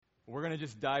We're going to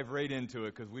just dive right into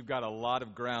it because we've got a lot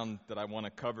of ground that I want to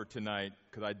cover tonight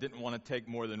because I didn't want to take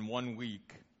more than 1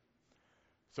 week.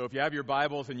 So if you have your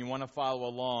Bibles and you want to follow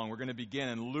along, we're going to begin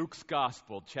in Luke's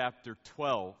Gospel, chapter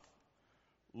 12.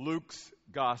 Luke's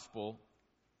Gospel,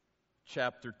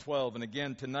 chapter 12. And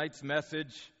again, tonight's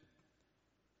message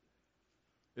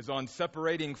is on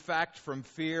separating fact from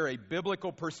fear, a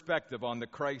biblical perspective on the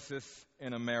crisis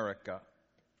in America.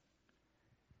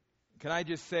 Can I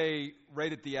just say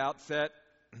right at the outset,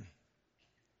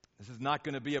 this is not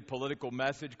going to be a political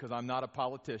message because I'm not a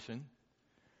politician.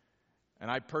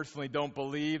 And I personally don't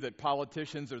believe that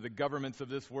politicians or the governments of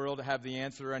this world have the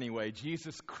answer anyway.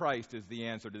 Jesus Christ is the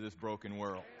answer to this broken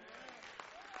world.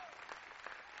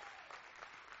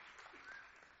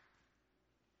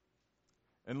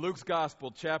 In Luke's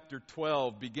Gospel, chapter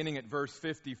 12, beginning at verse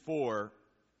 54,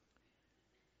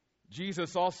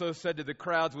 Jesus also said to the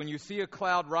crowds, when you see a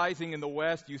cloud rising in the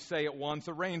west, you say at once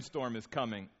a rainstorm is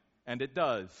coming, and it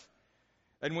does.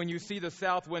 And when you see the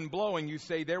south wind blowing, you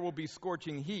say there will be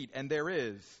scorching heat, and there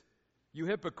is. You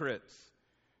hypocrites,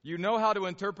 you know how to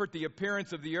interpret the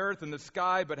appearance of the earth and the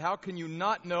sky, but how can you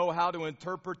not know how to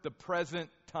interpret the present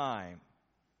time?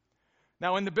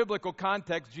 Now, in the biblical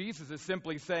context, Jesus is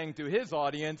simply saying to his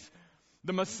audience,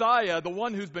 the Messiah, the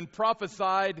one who's been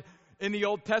prophesied in the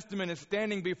Old Testament, is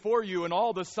standing before you, and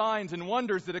all the signs and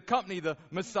wonders that accompany the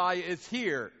Messiah is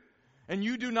here. And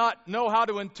you do not know how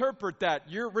to interpret that.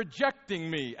 You're rejecting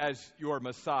me as your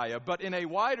Messiah. But in a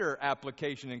wider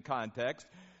application and context,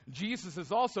 Jesus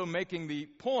is also making the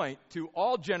point to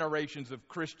all generations of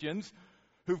Christians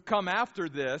who've come after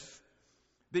this,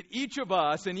 that each of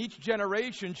us in each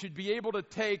generation should be able to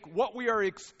take what we are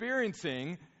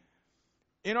experiencing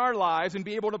in our lives and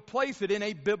be able to place it in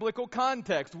a biblical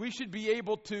context. We should be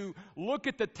able to look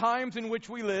at the times in which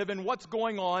we live and what's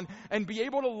going on and be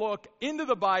able to look into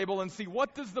the Bible and see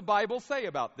what does the Bible say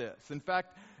about this. In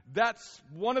fact, that's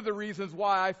one of the reasons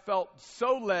why I felt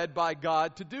so led by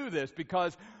God to do this,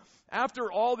 because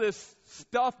after all this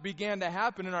stuff began to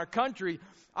happen in our country,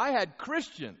 I had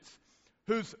Christians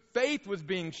whose faith was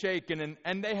being shaken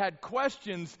and they had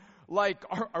questions like,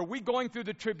 are we going through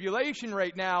the tribulation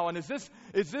right now? And is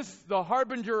this the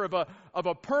harbinger of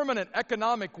a permanent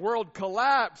economic world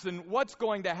collapse? And what's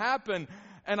going to happen?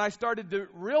 And I started to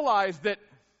realize that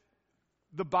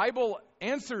the Bible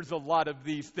answers a lot of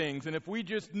these things. And if we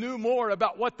just knew more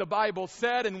about what the Bible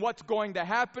said and what's going to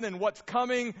happen and what's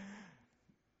coming,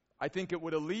 I think it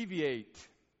would alleviate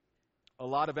a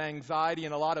lot of anxiety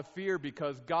and a lot of fear,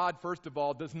 because God, first of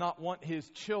all, does not want His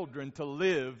children to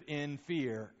live in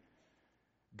fear.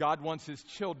 God wants His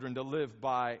children to live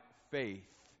by faith.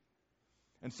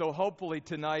 And so hopefully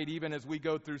tonight, even as we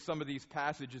go through some of these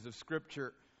passages of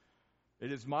Scripture,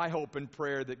 it is my hope and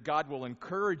prayer that God will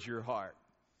encourage your heart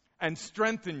and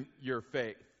strengthen your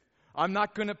faith. I'm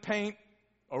not going to paint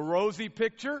a rosy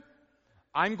picture.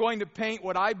 I'm going to paint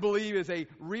what I believe is a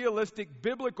realistic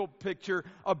biblical picture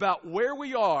about where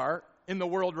we are in the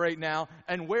world right now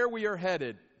and where we are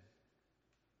headed.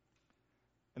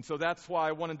 And so that's why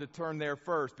I wanted to turn there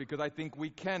first, because I think we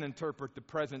can interpret the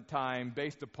present time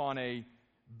based upon a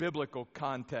biblical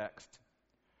context.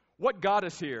 What got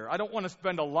us here? I don't want to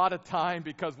spend a lot of time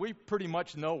because we pretty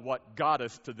much know what got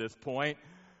us to this point,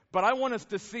 but I want us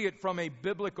to see it from a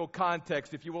biblical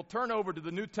context. If you will turn over to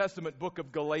the New Testament book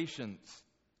of Galatians,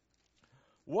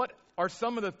 what are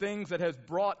some of the things that has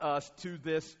brought us to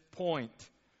this point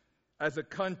as a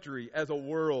country, as a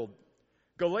world?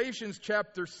 Galatians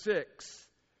chapter 6.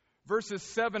 Verses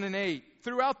 7 and 8.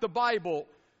 Throughout the Bible,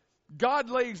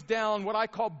 God lays down what I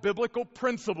call biblical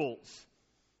principles,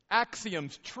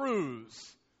 axioms,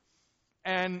 truths.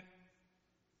 And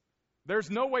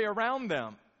there's no way around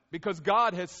them because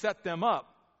God has set them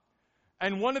up.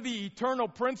 And one of the eternal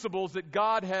principles that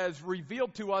God has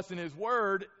revealed to us in His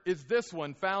Word is this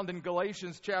one, found in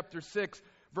Galatians chapter 6,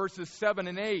 verses 7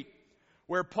 and 8,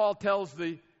 where Paul tells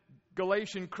the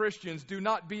Galatian Christians, do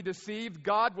not be deceived.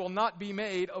 God will not be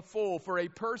made a fool, for a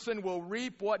person will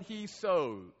reap what he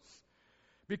sows.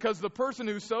 Because the person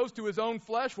who sows to his own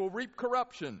flesh will reap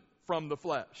corruption from the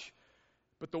flesh.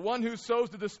 But the one who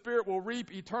sows to the Spirit will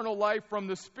reap eternal life from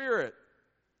the Spirit.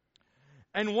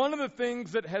 And one of the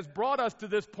things that has brought us to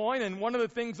this point, and one of the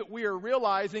things that we are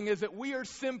realizing, is that we are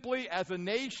simply, as a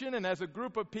nation and as a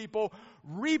group of people,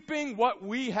 reaping what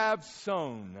we have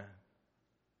sown.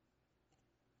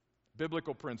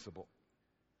 Biblical principle.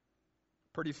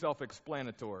 Pretty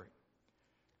self-explanatory.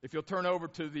 If you'll turn over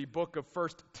to the book of 1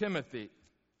 Timothy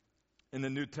in the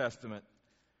New Testament.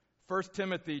 1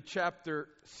 Timothy chapter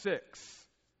 6,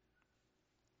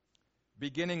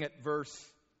 beginning at verse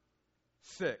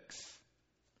 6.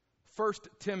 1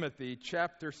 Timothy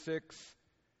chapter 6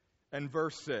 and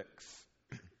verse 6.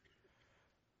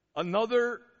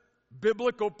 Another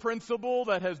biblical principle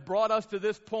that has brought us to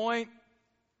this point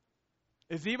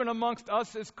is even amongst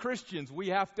us as Christians, we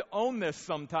have to own this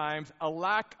sometimes, a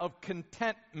lack of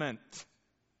contentment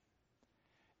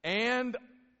and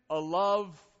a love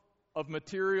of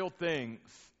material things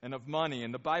and of money.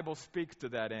 And the Bible speaks to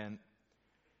that end.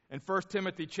 In 1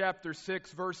 Timothy chapter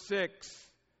 6, verse 6,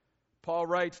 Paul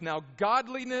writes, "Now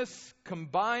godliness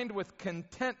combined with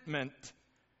contentment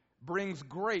brings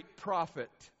great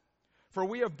profit. For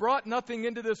we have brought nothing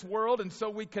into this world, and so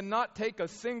we cannot take a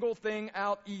single thing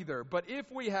out either. But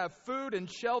if we have food and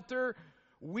shelter,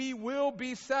 we will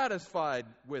be satisfied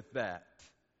with that.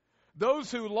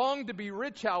 Those who long to be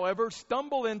rich, however,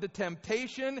 stumble into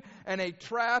temptation and a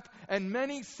trap and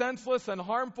many senseless and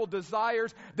harmful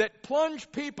desires that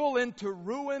plunge people into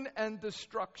ruin and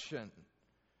destruction.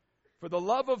 For the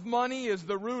love of money is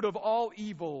the root of all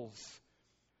evils.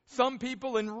 Some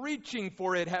people, in reaching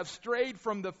for it, have strayed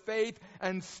from the faith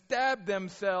and stabbed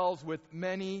themselves with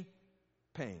many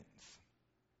pains."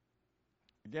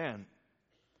 Again,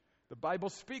 the Bible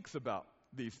speaks about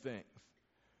these things.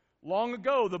 Long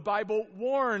ago, the Bible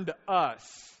warned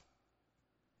us.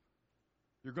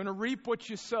 You're going to reap what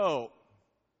you sow.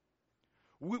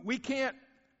 We can't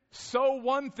sow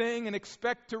one thing and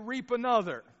expect to reap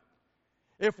another.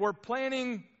 If we're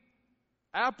planting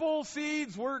apple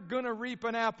seeds, we're going to reap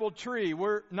an apple tree.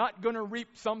 We're not going to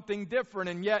reap something different.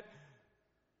 And yet,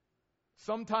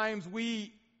 sometimes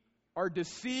we are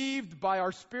deceived by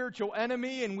our spiritual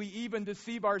enemy, and we even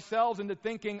deceive ourselves into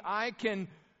thinking, I can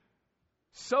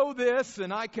sow this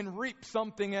and I can reap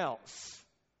something else.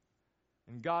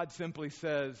 And God simply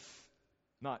says,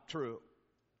 not true.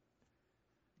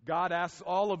 God asks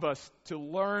all of us to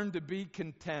learn to be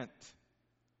content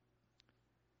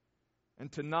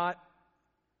and to not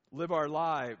live our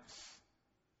lives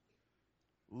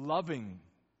loving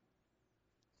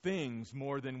things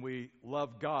more than we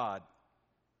love God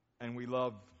and we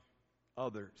love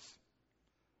others.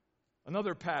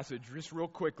 Another passage, just real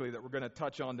quickly, that we're going to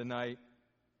touch on tonight.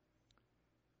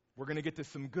 We're going to get to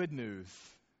some good news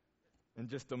in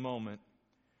just a moment.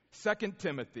 2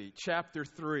 Timothy chapter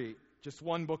 3, just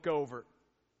one book over.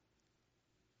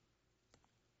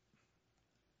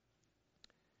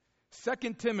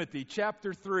 2 Timothy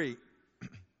chapter 3.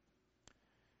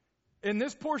 In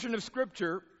this portion of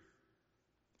Scripture,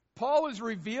 Paul is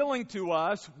revealing to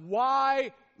us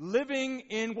why living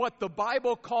in what the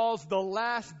Bible calls the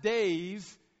last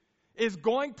days is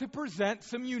going to present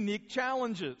some unique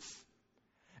challenges.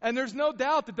 And there's no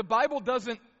doubt that the Bible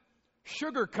doesn't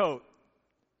sugarcoat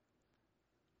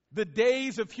the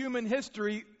days of human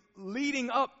history leading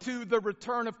up to the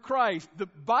return of Christ. The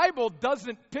Bible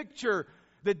doesn't picture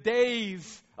the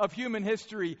days of human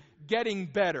history getting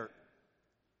better.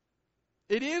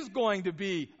 It is going to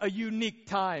be a unique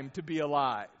time to be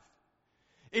alive.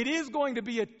 It is going to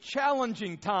be a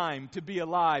challenging time to be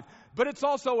alive, but it's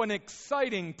also an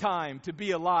exciting time to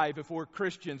be alive if we're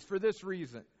Christians for this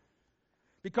reason.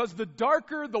 Because the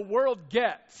darker the world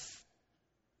gets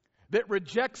that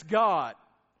rejects God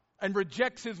and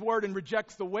rejects His Word and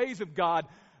rejects the ways of God,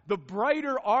 the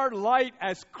brighter our light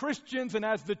as Christians and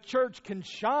as the church can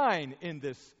shine in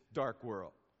this dark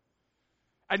world.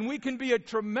 And we can be a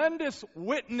tremendous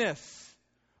witness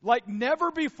like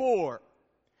never before.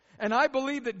 And I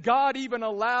believe that God even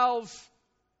allows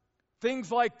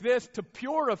things like this to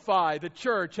purify the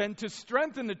church and to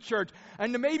strengthen the church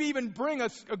and to maybe even bring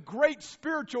us a great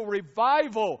spiritual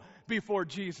revival before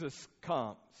Jesus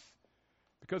comes.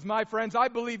 Because, my friends, I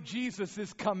believe Jesus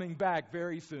is coming back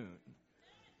very soon.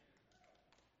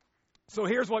 So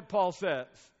here's what Paul says.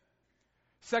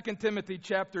 2 Timothy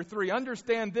chapter 3.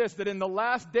 Understand this, that in the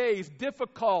last days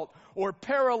difficult or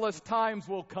perilous times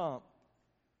will come.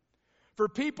 For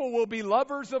people will be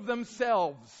lovers of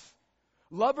themselves,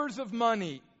 lovers of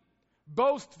money,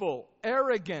 boastful,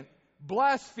 arrogant,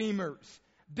 blasphemers,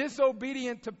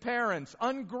 disobedient to parents,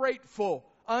 ungrateful,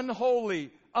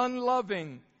 unholy,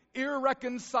 unloving,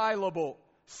 irreconcilable,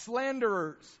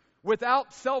 slanderers,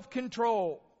 without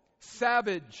self-control,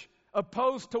 savage,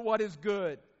 opposed to what is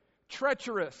good,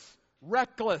 treacherous,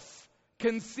 reckless,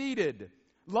 conceited,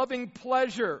 loving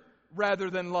pleasure rather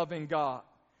than loving God.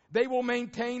 They will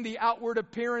maintain the outward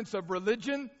appearance of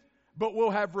religion, but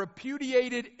will have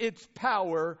repudiated its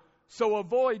power, so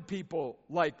avoid people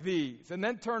like these. And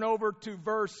then turn over to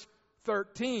verse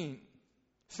 13,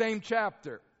 same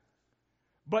chapter.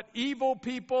 But evil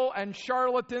people and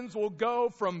charlatans will go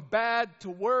from bad to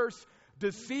worse,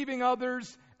 deceiving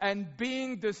others and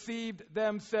being deceived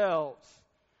themselves.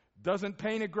 Doesn't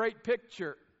paint a great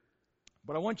picture.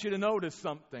 But I want you to notice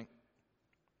something.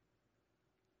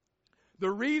 The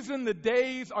reason the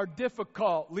days are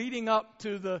difficult leading up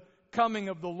to the coming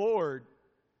of the Lord,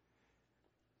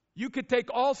 you could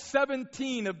take all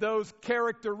 17 of those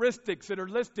characteristics that are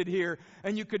listed here,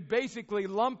 and you could basically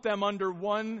lump them under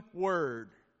one word: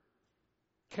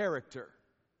 character.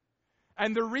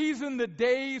 And the reason the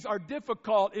days are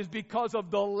difficult is because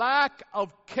of the lack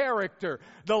of character,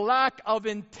 the lack of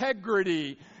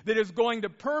integrity that is going to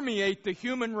permeate the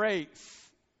human race.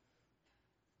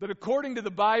 That according to the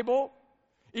Bible,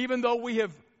 even though we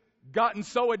have gotten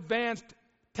so advanced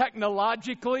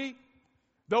technologically,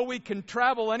 though we can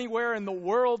travel anywhere in the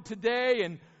world today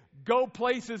and go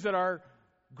places that our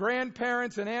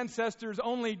grandparents and ancestors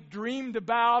only dreamed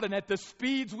about, and at the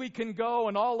speeds we can go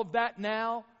and all of that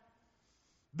now,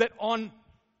 that on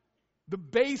the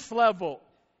base level,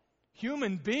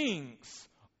 human beings,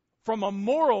 from a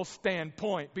moral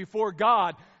standpoint before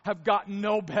God, have gotten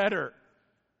no better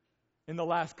in the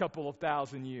last couple of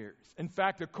thousand years. In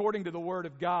fact, according to the Word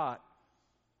of God,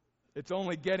 it's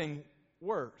only getting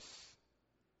worse.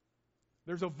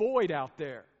 There's a void out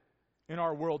there in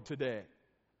our world today,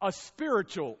 a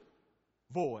spiritual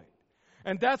void.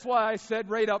 And that's why I said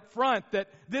right up front that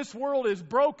this world is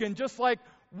broken, just like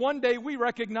one day we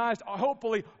recognized,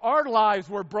 hopefully, our lives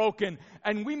were broken,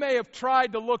 and we may have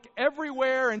tried to look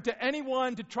everywhere and to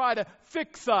anyone to try to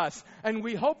fix us. And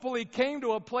we hopefully came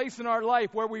to a place in our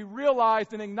life where we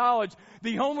realized and acknowledged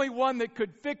the only one that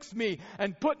could fix me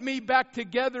and put me back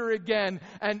together again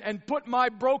and put my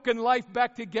broken life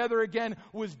back together again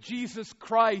was Jesus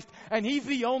Christ. And He's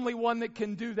the only one that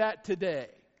can do that today.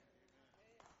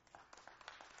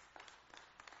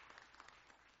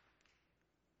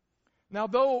 Now,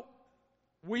 though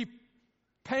we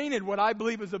painted what I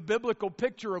believe is a biblical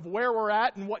picture of where we're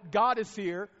at and what God is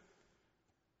here,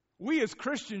 we as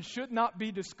Christians should not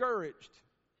be discouraged.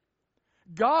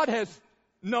 God has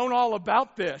known all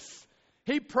about this.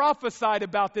 He prophesied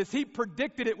about this. He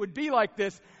predicted it would be like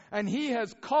this. And He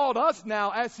has called us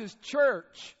now as His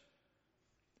church,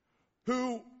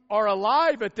 who are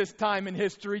alive at this time in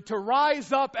history, to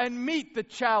rise up and meet the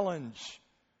challenge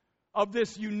of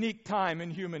this unique time in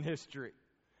human history.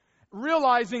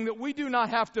 Realizing that we do not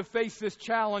have to face this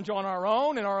challenge on our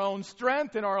own, in our own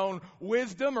strength, in our own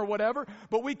wisdom or whatever,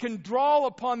 but we can draw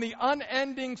upon the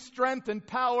unending strength and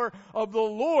power of the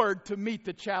Lord to meet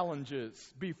the challenges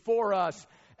before us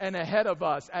and ahead of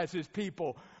us as His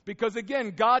people. Because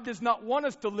again, God does not want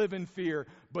us to live in fear,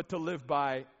 but to live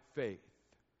by faith.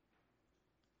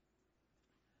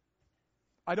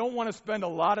 I don't want to spend a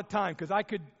lot of time, because I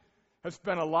could have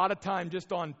spent a lot of time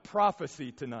just on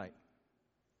prophecy tonight.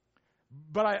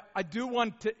 But I do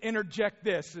want to interject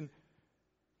this, and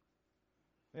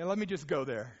let me just go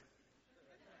there.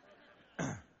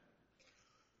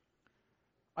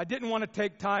 I didn't want to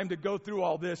take time to go through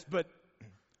all this, but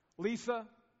Lisa,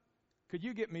 could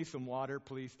you get me some water,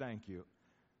 please? Thank you.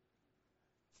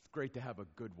 It's great to have a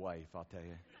good wife, I'll tell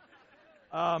you.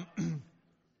 I've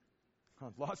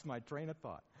lost my train of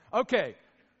thought. Okay.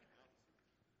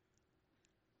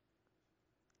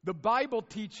 The Bible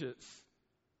teaches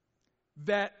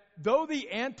that though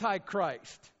the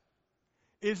Antichrist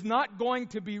is not going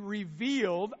to be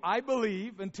revealed, I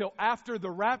believe, until after the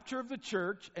rapture of the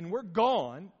church and we're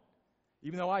gone,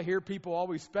 even though I hear people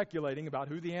always speculating about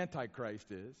who the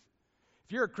Antichrist is.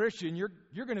 If you're a Christian, you're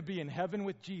going to be in heaven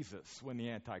with Jesus when the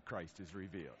Antichrist is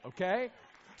revealed, okay?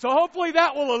 So hopefully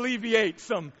that will alleviate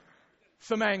some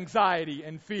anxiety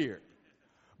and fear.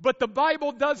 But the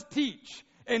Bible does teach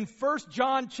in 1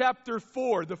 John chapter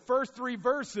 4, the first 3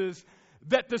 verses,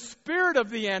 that the spirit of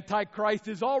the Antichrist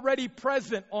is already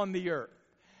present on the earth.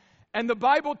 And the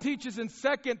Bible teaches in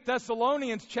 2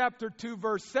 Thessalonians chapter 2,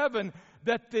 verse 7,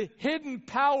 that the hidden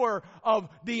power of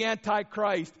the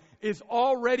Antichrist is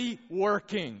already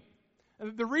working.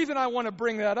 And the reason I want to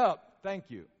bring that up, thank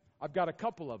you. I've got a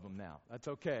couple of them now. That's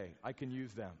okay. I can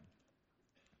use them.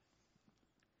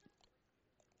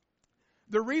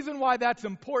 The reason why that's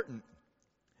important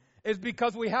is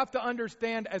because we have to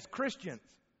understand as Christians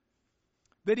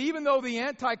that even though the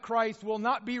Antichrist will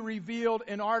not be revealed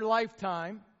in our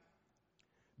lifetime,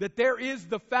 that there is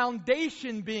the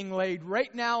foundation being laid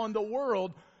right now in the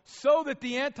world so that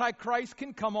the Antichrist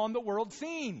can come on the world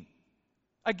scene.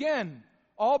 Again,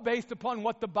 all based upon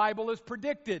what the Bible has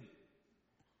predicted.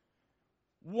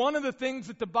 One of the things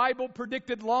that the Bible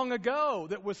predicted long ago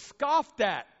that was scoffed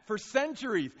at for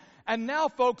centuries, and now,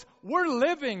 folks, we're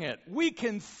living it. We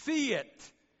can see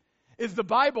it. Is the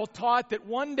Bible taught that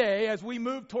one day, as we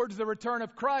move towards the return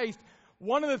of Christ,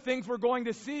 one of the things we're going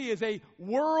to see is a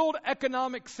world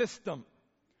economic system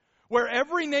where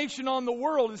every nation on the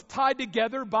world is tied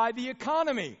together by the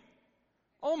economy.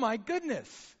 Oh my goodness.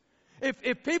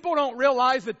 If people don't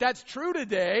realize that that's true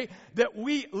today, that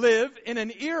we live in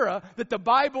an era that the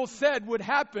Bible said would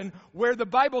happen, where the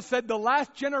Bible said the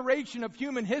last generation of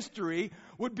human history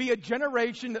would be a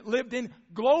generation that lived in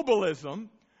globalism,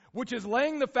 which is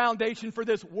laying the foundation for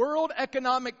this world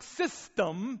economic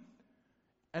system,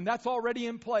 and that's already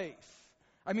in place.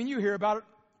 I mean, you hear about it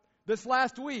this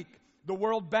last week. The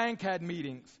World Bank had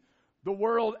meetings. The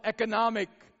World Economic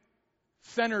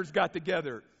Centers got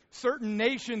together. Certain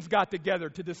nations got together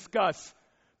to discuss,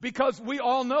 because we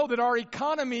all know that our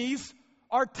economies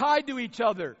are tied to each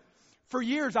other. For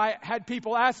years, I had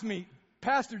people ask me,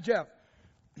 Pastor Jeff,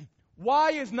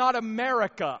 why is not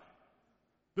America,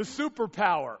 the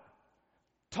superpower,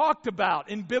 talked about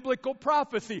in biblical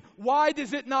prophecy? Why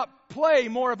does it not play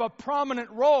more of a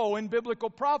prominent role in biblical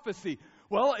prophecy?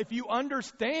 Well, if you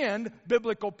understand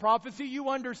biblical prophecy, you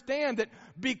understand that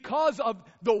because of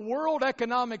the world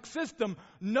economic system,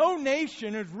 no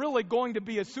nation is really going to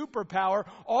be a superpower.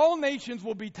 All nations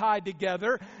will be tied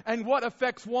together, and what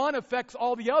affects one affects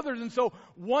all the others. And so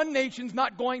one nation's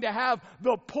not going to have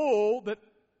the pull that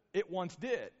it once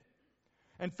did.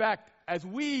 In fact, as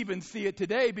we even see it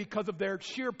today, because of their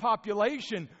sheer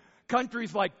population,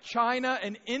 countries like China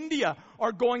and India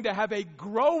are going to have a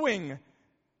growing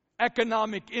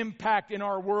economic impact in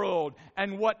our world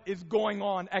and what is going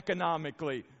on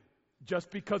economically,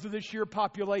 just because of the sheer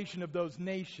population of those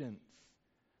nations.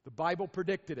 The Bible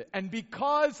predicted it. And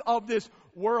because of this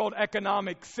world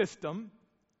economic system,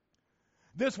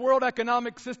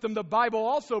 the Bible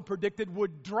also predicted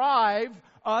would drive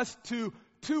us to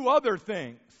two other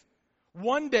things.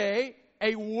 One day,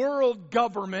 a world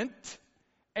government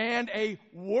and a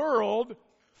world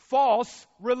false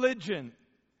religion.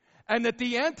 And that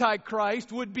the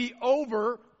Antichrist would be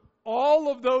over all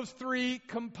of those three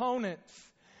components.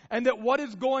 And that what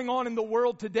is going on in the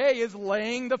world today is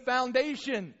laying the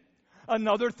foundation.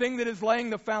 Another thing that is laying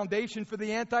the foundation for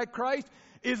the Antichrist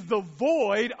is the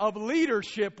void of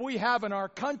leadership we have in our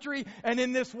country and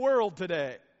in this world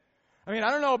today. I mean,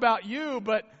 I don't know about you,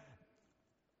 but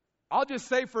I'll just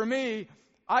say for me,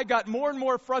 I got more and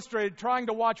more frustrated trying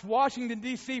to watch Washington,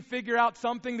 D.C. figure out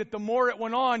something that the more it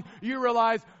went on, you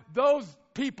realize those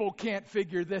people can't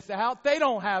figure this out. They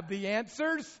don't have the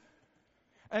answers.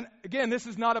 And again, this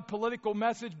is not a political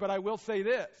message, but I will say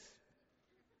this.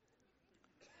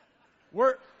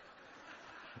 We're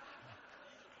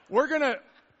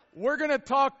gonna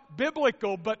talk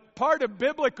biblical, but part of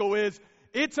biblical is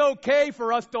it's okay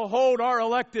for us to hold our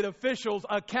elected officials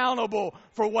accountable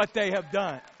for what they have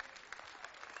done.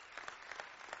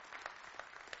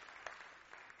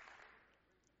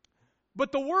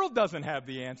 But the world doesn't have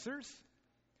the answers.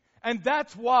 And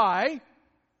that's why,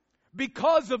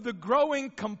 because of the growing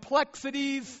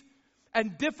complexities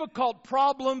and difficult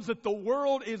problems that the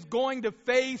world is going to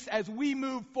face as we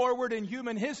move forward in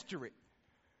human history,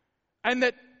 and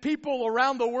that people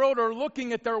around the world are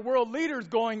looking at their world leaders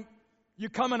going, you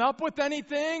coming up with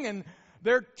anything? And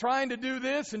they're trying to do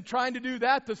this and trying to do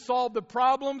that to solve the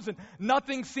problems, and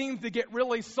nothing seems to get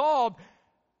really solved.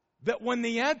 That when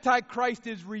the Antichrist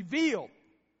is revealed,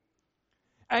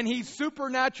 and he's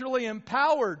supernaturally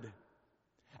empowered,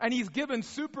 and he's given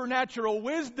supernatural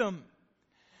wisdom,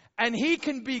 and he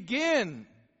can begin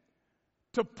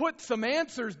to put some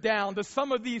answers down to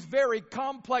some of these very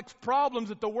complex problems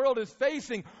that the world is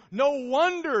facing, no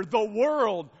wonder the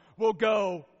world will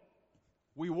go,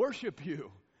 we worship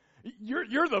you.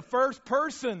 You're the first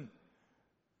person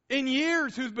in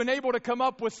years who's been able to come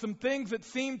up with some things that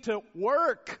seem to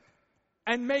work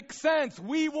and make sense.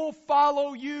 We will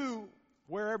follow you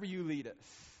wherever you lead us.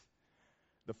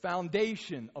 The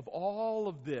foundation of all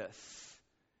of this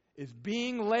is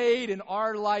being laid in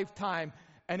our lifetime.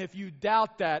 And if you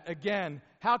doubt that, again,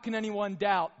 how can anyone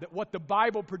doubt that what the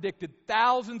Bible predicted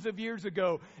thousands of years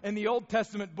ago in the Old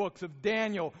Testament books of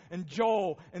Daniel and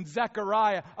Joel and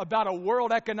Zechariah about a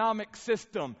world economic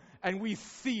system, and we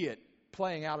see it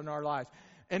playing out in our lives?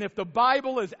 And if the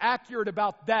Bible is accurate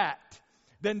about that,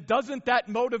 then doesn't that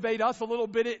motivate us a little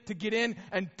bit to get in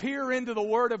and peer into the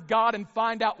Word of God and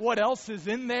find out what else is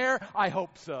in there? I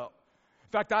hope so.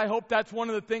 In fact, I hope that's one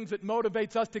of the things that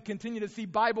motivates us to continue to see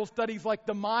Bible studies like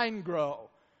The Mind Grow.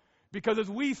 Because as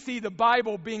we see the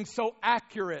Bible being so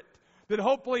accurate, that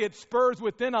hopefully it spurs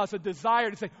within us a desire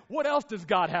to say, what else does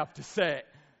God have to say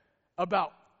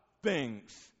about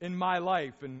things in my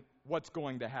life and what's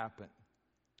going to happen?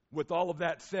 With all of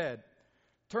that said,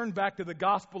 turn back to the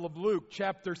Gospel of Luke,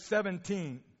 chapter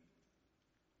 17.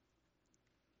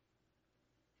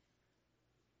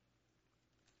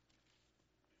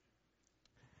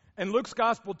 In Luke's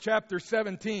Gospel, chapter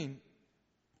 17,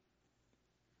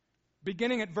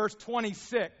 beginning at verse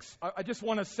 26, I just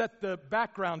want to set the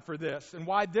background for this and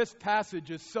why this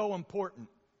passage is so important.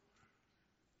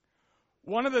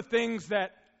 One of the things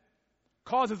that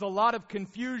causes a lot of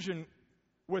confusion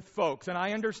with folks, and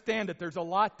I understand that there's a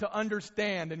lot to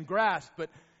understand and grasp, but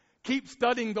keep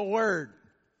studying the Word.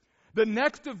 The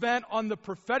next event on the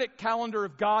prophetic calendar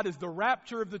of God is the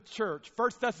rapture of the church. 1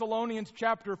 Thessalonians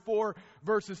chapter 4,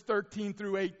 verses 13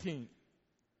 through 18.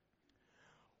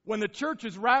 When the church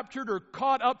is raptured or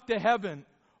caught up to heaven,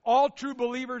 all true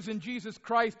believers in Jesus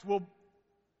Christ will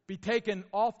be taken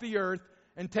off the earth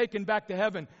and taken back to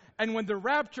heaven. And when the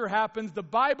rapture happens, the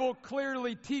Bible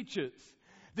clearly teaches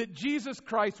that Jesus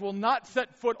Christ will not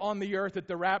set foot on the earth at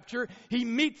the rapture. He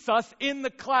meets us in the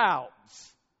clouds.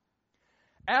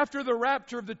 After the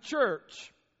rapture of the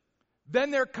church, then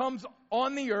there comes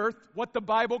on the earth what the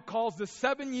Bible calls the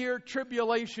 7-year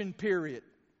tribulation period.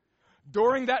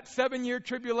 During that 7-year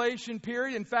tribulation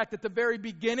period, in fact, at the very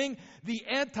beginning, the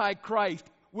Antichrist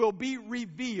will be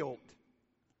revealed.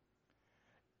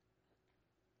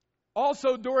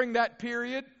 Also during that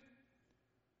period,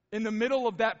 in the middle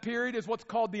of that period is what's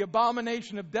called the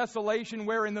abomination of desolation,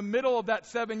 where in the middle of that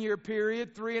 7-year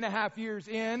period, 3.5 years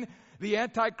in, the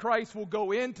Antichrist will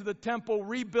go into the temple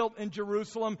rebuilt in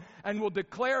Jerusalem and will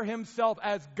declare himself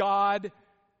as God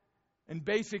and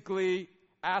basically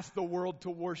ask the world to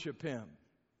worship him.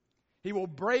 He will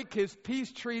break his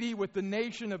peace treaty with the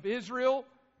nation of Israel,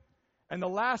 and the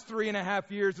last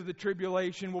 3.5 years of the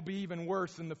tribulation will be even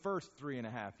worse than the first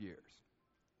 3.5 years.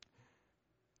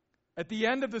 At the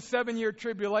end of the 7-year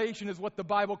tribulation is what the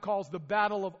Bible calls the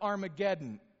Battle of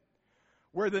Armageddon,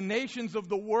 where the nations of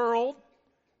the world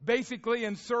basically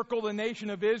encircle the nation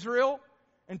of Israel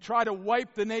and try to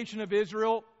wipe the nation of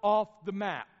Israel off the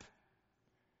map.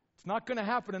 It's not going to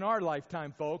happen in our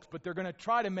lifetime, folks, but they're going to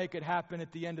try to make it happen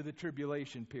at the end of the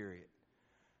tribulation period.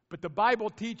 But the Bible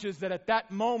teaches that at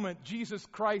that moment, Jesus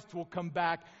Christ will come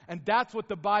back, and that's what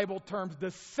the Bible terms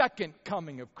the second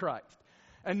coming of Christ.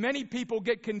 And many people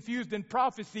get confused in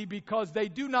prophecy because they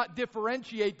do not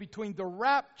differentiate between the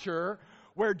rapture,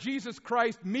 where Jesus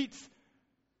Christ meets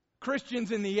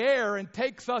Christians in the air and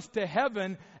takes us to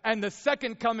heaven, and the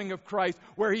second coming of Christ,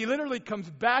 where he literally comes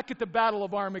back at the Battle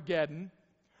of Armageddon,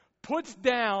 puts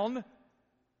down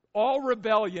all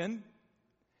rebellion,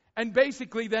 and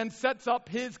basically then sets up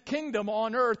his kingdom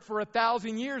on earth for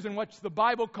 1,000 years, in which the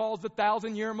Bible calls the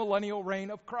 1,000-year millennial reign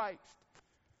of Christ.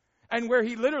 And where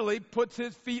he literally puts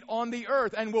his feet on the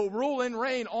earth and will rule and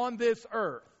reign on this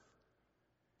earth.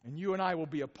 And you and I will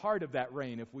be a part of that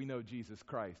reign if we know Jesus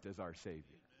Christ as our Savior.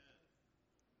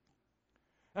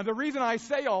 Now, the reason I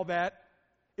say all that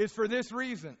is for this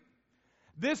reason.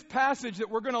 This passage that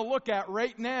we're going to look at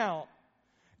right now,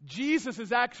 Jesus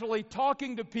is actually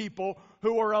talking to people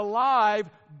who are alive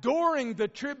during the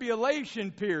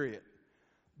tribulation period.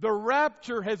 The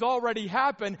rapture has already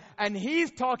happened, and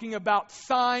he's talking about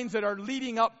signs that are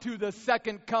leading up to the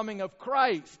second coming of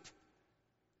Christ.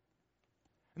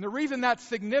 And the reason that's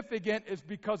significant is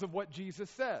because of what Jesus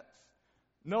says.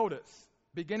 Notice,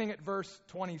 beginning at verse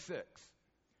 26.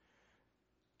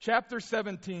 Chapter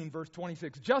 17, verse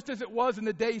 26. Just as it was in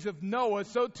the days of Noah,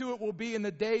 so too it will be in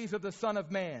the days of the Son of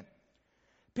Man.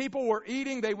 People were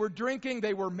eating, they were drinking,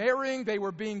 they were marrying, they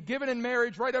were being given in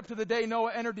marriage right up to the day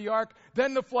Noah entered the ark.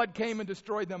 Then the flood came and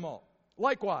destroyed them all.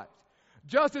 Likewise,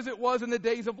 just as it was in the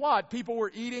days of Lot, people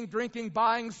were eating, drinking,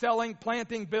 buying, selling,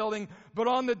 planting, building. But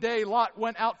on the day Lot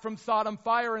went out from Sodom,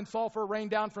 fire and sulfur rained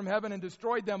down from heaven and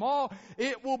destroyed them all.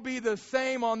 It will be the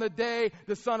same on the day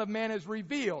the Son of Man is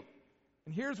revealed.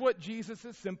 And here's what Jesus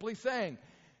is simply saying.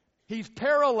 He's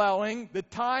paralleling the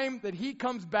time that he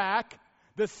comes back,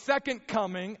 the second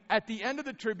coming, at the end of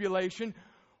the tribulation,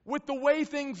 with the way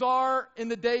things are in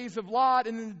the days of Lot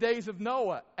and in the days of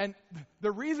Noah. And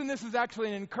the reason this is actually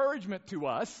an encouragement to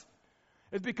us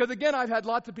is because, again, I've had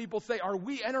lots of people say, are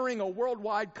we entering a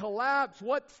worldwide collapse?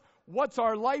 What's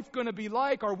our life going to be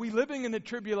like? Are we living in the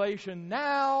tribulation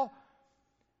now?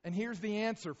 And here's the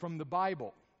answer from the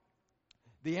Bible.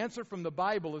 The answer from the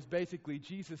Bible is basically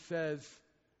Jesus says,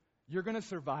 you're going to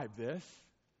survive this.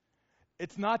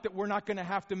 It's not that we're not going to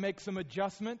have to make some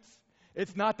adjustments.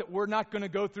 It's not that we're not going to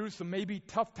go through some maybe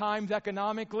tough times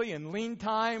economically and lean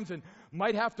times and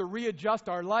might have to readjust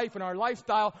our life and our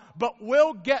lifestyle, but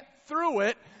we'll get through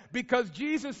it because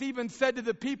Jesus even said to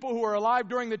the people who are alive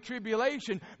during the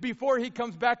tribulation before he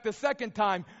comes back the second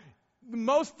time,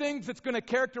 most things that's going to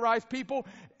characterize people,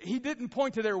 he didn't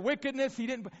point to their wickedness.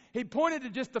 He pointed to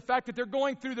just the fact that they're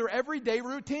going through their everyday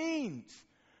routines.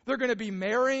 They're going to be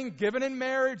marrying, giving in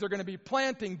marriage. They're going to be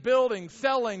planting, building,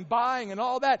 selling, buying, and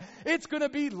all that. It's going to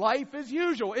be life as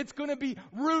usual. It's going to be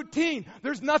routine.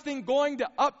 There's nothing going to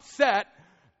upset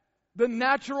the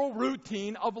natural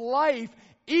routine of life,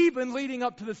 even leading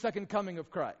up to the second coming of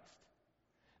Christ.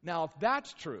 Now, if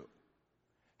that's true,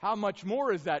 how much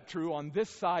more is that true on this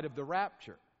side of the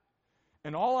rapture?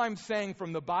 And all I'm saying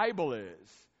from the Bible is,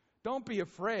 don't be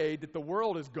afraid that the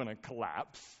world is going to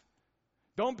collapse.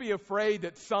 Don't be afraid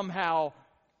that somehow,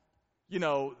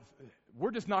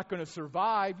 we're just not going to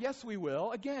survive. Yes, we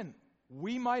will. Again,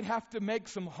 we might have to make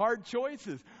some hard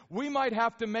choices. We might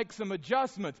have to make some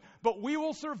adjustments, but we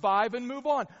will survive and move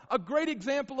on. A great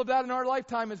example of that in our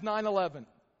lifetime is 9/11.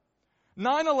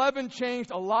 9/11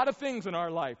 changed a lot of things in our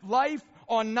life. Life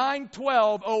on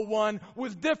 9/12/01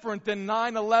 was different than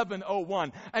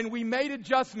 9/11/01. And we made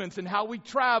adjustments in how we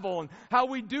travel and how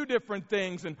we do different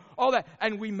things and all that.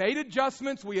 And we made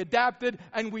adjustments, we adapted,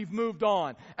 and we've moved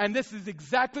on. And this is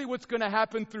exactly what's going to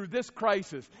happen through this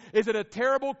crisis. Is it a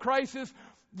terrible crisis?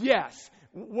 Yes.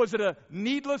 Was it a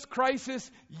needless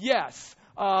crisis? Yes.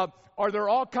 Are there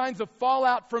all kinds of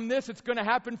fallout from this? It's going to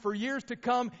happen for years to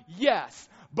come? Yes.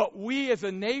 But we as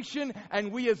a nation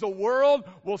and we as a world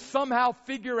will somehow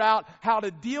figure out how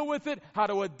to deal with it, how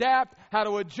to adapt, how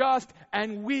to adjust,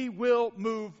 and we will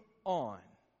move on.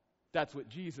 That's what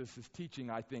Jesus is teaching,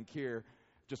 I think, here.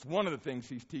 Just one of the things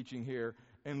he's teaching here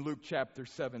in Luke chapter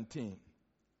 17.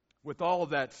 With all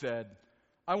of that said,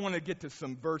 I want to get to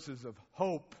some verses of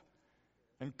hope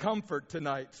and comfort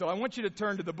tonight. So I want you to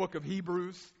turn to the book of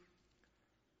Hebrews.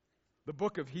 The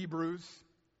book of Hebrews.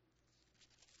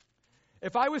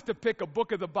 If I was to pick a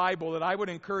book of the Bible that I would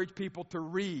encourage people to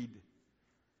read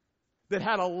that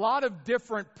had a lot of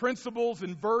different principles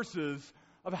and verses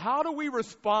of how do we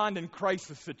respond in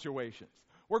crisis situations.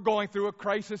 We're going through a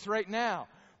crisis right now.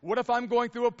 What if I'm going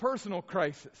through a personal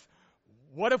crisis?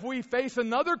 What if we face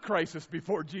another crisis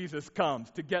before Jesus comes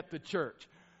to get the church?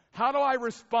 How do I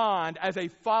respond as a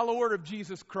follower of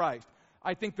Jesus Christ?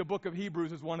 I think the book of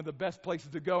Hebrews is one of the best places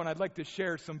to go, and I'd like to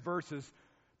share some verses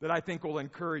that I think will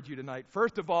encourage you tonight.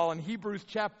 First of all, in Hebrews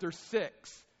chapter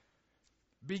 6,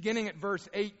 beginning at verse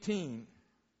 18,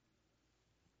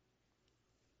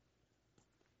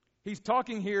 he's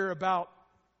talking here about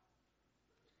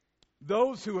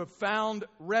those who have found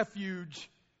refuge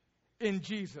in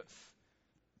Jesus.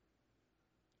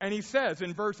 And he says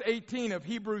in verse 18 of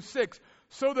Hebrews 6,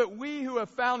 so that we who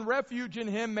have found refuge in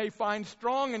him may find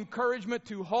strong encouragement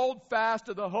to hold fast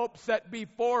to the hope set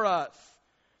before us.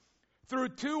 Through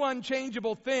two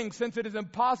unchangeable things, since it is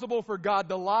impossible for God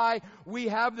to lie, we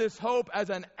have this hope as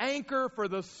an anchor for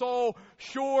the soul,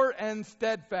 sure and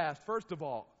steadfast. First of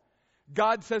all,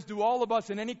 God says to all of us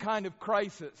in any kind of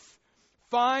crisis,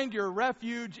 find your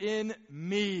refuge in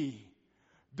me.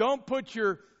 Don't put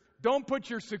your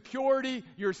security,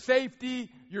 your safety,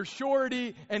 your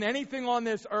surety in anything on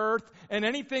this earth, and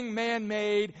anything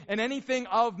man-made, and anything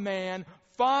of man.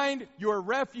 Find your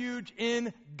refuge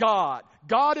in God.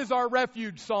 God is our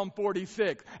refuge, Psalm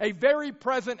 46. A very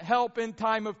present help in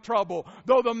time of trouble.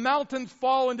 Though the mountains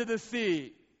fall into the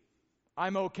sea,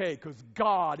 I'm okay because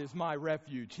God is my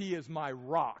refuge. He is my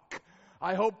rock.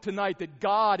 I hope tonight that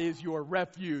God is your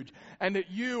refuge and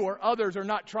that you or others are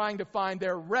not trying to find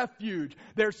their refuge,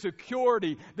 their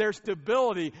security, their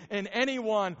stability in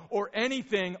anyone or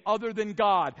anything other than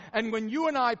God. And when you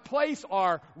and I place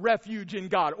our refuge in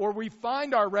God, or we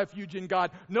find our refuge in God,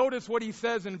 notice what he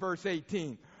says in verse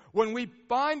 18. When we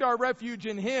find our refuge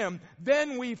in him,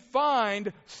 then we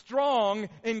find strong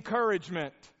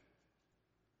encouragement.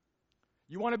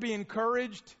 You want to be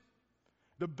encouraged?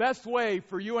 The best way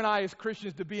for you and I as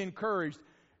Christians to be encouraged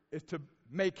is to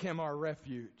make him our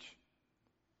refuge,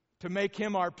 to make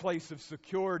him our place of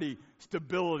security,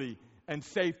 stability, and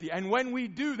safety. And when we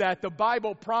do that, the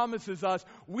Bible promises us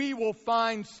we will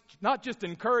find not just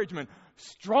encouragement,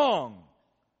 strong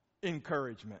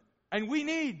encouragement. And we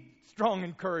need strong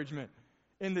encouragement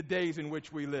in the days in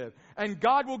which we live. And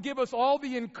God will give us all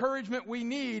the encouragement we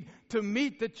need to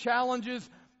meet the challenges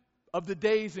of the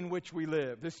days in which we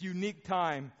live, this unique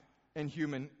time in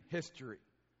human history.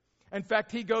 In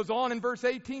fact, he goes on in verse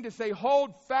 18 to say,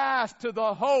 hold fast to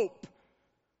the hope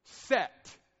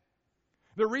set.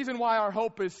 The reason why our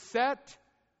hope is set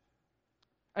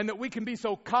and that we can be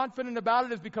so confident about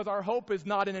it is because our hope is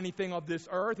not in anything of this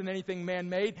earth and anything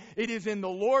man-made. It is in the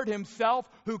Lord himself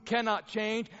who cannot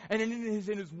change, and it is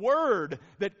in his word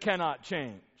that cannot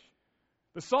change.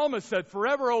 The psalmist said,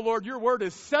 forever, O Lord, your word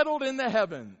is settled in the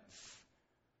heavens.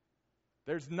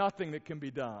 There's nothing that can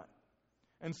be done.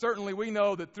 And certainly we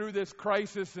know that through this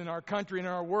crisis in our country and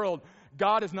in our world,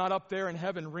 God is not up there in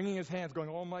heaven wringing his hands going,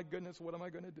 oh my goodness, what am I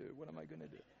going to do? What am I going to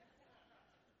do?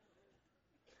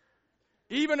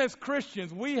 Even as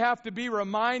Christians, we have to be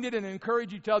reminded and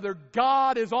encourage each other,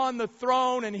 God is on the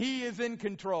throne and he is in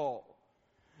control.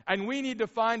 And we need to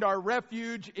find our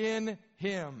refuge in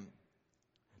him.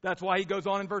 That's why he goes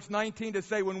on in verse 19 to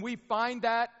say, when we find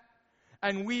that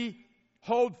and we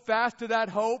hold fast to that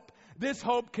hope, this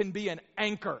hope can be an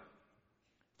anchor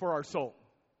for our soul.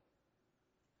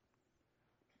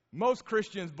 Most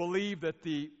Christians believe that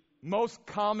the most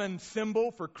common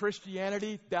symbol for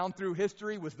Christianity down through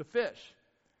history was the fish.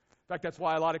 In fact, that's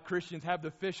why a lot of Christians have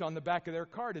the fish on the back of their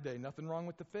car today. Nothing wrong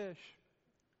with the fish.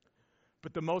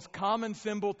 But the most common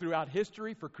symbol throughout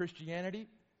history for Christianity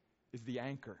is the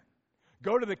anchor.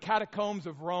 Go to the catacombs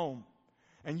of Rome,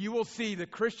 and you will see the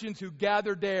Christians who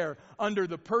gathered there under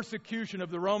the persecution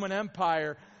of the Roman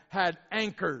Empire had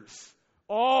anchors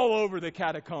all over the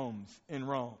catacombs in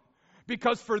Rome.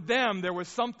 Because for them, there was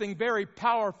something very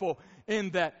powerful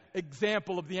in that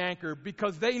example of the anchor,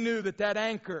 because they knew that that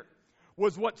anchor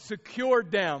was what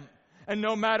secured them. And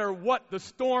no matter what the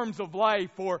storms of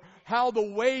life or how the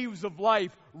waves of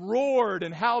life roared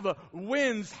and how the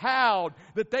winds howled,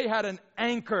 that they had an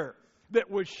anchor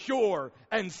that was sure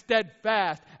and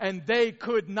steadfast, and they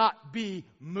could not be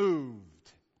moved.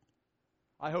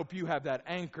 I hope you have that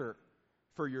anchor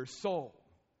for your soul.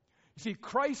 You see,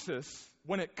 crisis,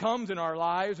 when it comes in our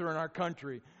lives or in our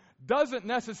country, doesn't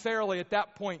necessarily at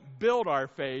that point build our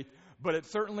faith, but it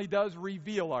certainly does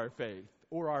reveal our faith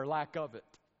or our lack of it.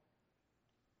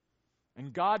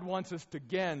 And God wants us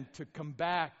again to come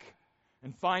back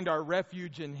and find our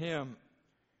refuge in him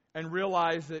and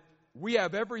realize that we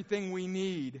have everything we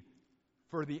need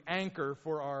for the anchor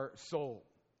for our soul.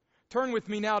 Turn with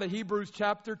me now to Hebrews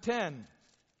chapter 10,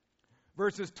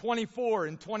 verses 24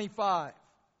 and 25,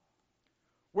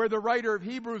 where the writer of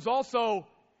Hebrews also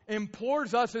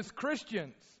implores us as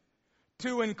Christians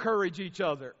to encourage each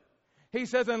other. He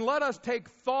says, and let us take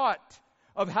thought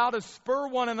of how to spur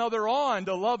one another on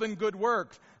to love and good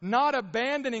works, not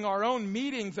abandoning our own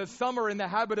meetings as some are in the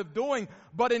habit of doing,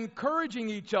 but encouraging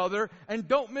each other. And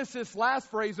don't miss this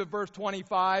last phrase of verse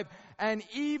 25, and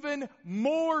even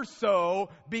more so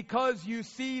because you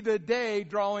see the day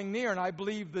drawing near. And I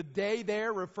believe the day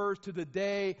there refers to the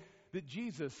day that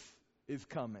Jesus is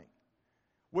coming,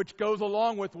 which goes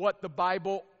along with what the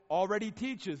Bible already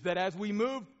teaches, that as we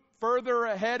move further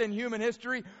ahead in human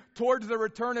history towards the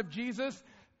return of Jesus,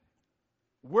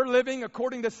 we're living,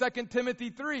 according to 2 Timothy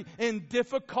 3, in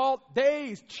difficult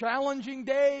days, challenging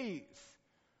days.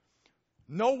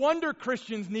 No wonder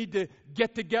Christians need to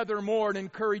get together more and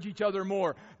encourage each other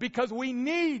more, because we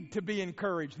need to be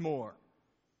encouraged more.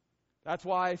 That's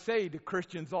why I say to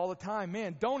Christians all the time,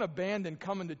 man, don't abandon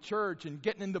coming to church and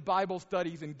getting into Bible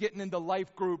studies and getting into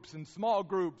life groups and small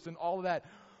groups and all of that.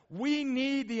 We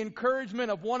need the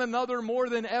encouragement of one another more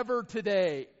than ever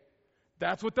today.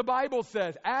 That's what the Bible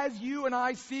says. As you and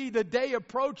I see the day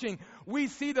approaching, we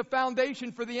see the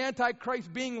foundation for the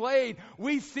Antichrist being laid.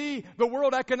 We see the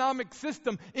world economic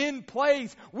system in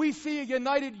place. We see a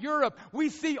united Europe. We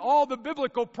see all the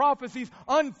biblical prophecies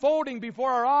unfolding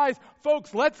before our eyes.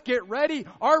 Folks, let's get ready.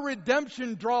 Our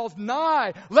redemption draws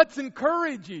nigh. Let's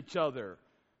encourage each other,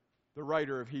 the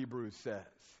writer of Hebrews says.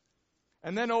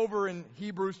 And then over in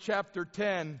Hebrews chapter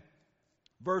 10,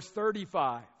 verse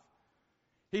 35,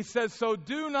 he says, so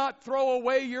do not throw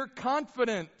away your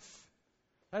confidence.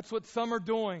 That's what some are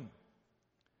doing.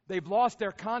 They've lost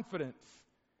their confidence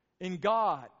in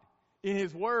God, in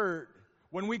his word.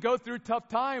 When we go through tough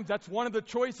times, that's one of the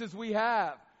choices we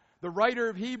have. The writer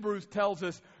of Hebrews tells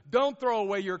us, don't throw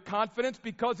away your confidence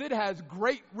because it has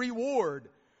great reward.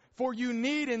 For you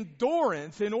need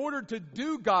endurance in order to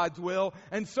do God's will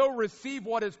and so receive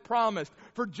what is promised.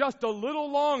 For just a little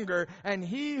longer, and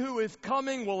he who is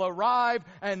coming will arrive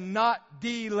and not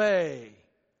delay.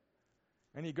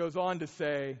 And he goes on to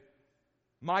say,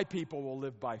 my people will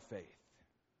live by faith.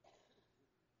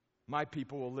 My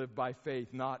people will live by faith,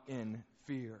 not in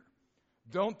fear.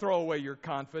 Don't throw away your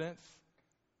confidence.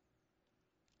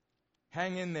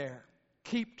 Hang in there.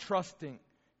 Keep trusting.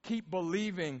 Keep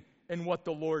believing in what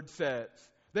the Lord says.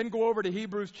 Then go over to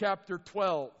Hebrews chapter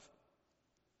 12.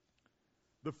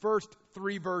 The first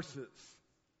 3 verses.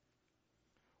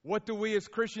 What do we as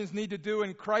Christians need to do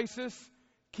in crisis?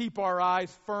 Keep our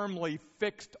eyes firmly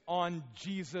fixed on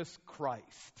Jesus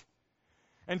Christ.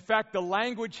 In fact, the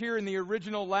language here in the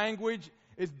original language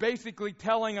is basically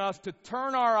telling us to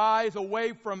turn our eyes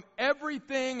away from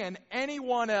everything and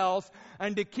anyone else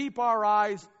and to keep our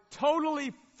eyes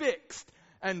totally fixed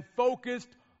and focused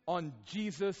on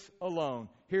Jesus alone.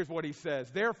 Here's what he says.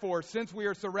 Therefore, since we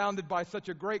are surrounded by such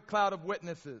a great cloud of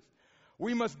witnesses,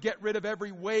 we must get rid of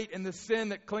every weight and the sin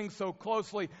that clings so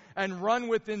closely and run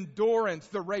with endurance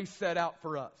the race set out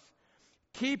for us,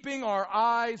 keeping our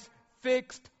eyes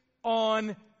fixed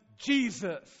on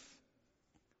Jesus.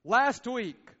 Last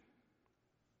week,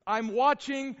 I'm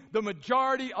watching the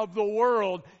majority of the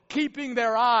world keeping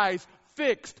their eyes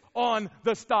fixed on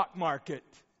the stock market,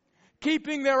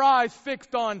 keeping their eyes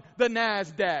fixed on the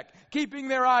NASDAQ, keeping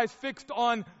their eyes fixed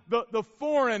on the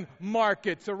foreign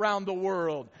markets around the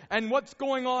world, and what's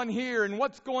going on here and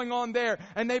what's going on there.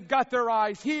 And they've got their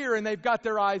eyes here and they've got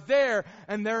their eyes there,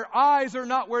 and their eyes are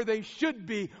not where they should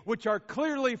be, which are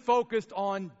clearly focused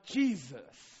on Jesus.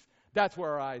 That's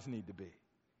where our eyes need to be.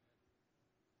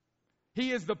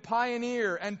 He is the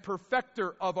pioneer and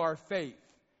perfecter of our faith.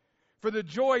 For the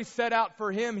joy set out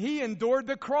for him, he endured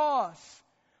the cross,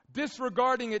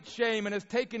 disregarding its shame, and has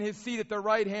taken his seat at the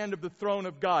right hand of the throne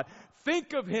of God.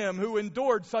 Think of him who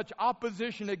endured such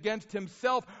opposition against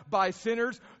himself by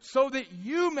sinners, so that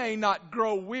you may not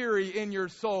grow weary in your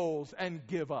souls and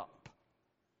give up.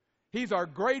 He's our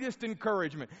greatest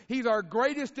encouragement. He's our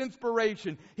greatest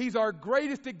inspiration. He's our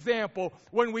greatest example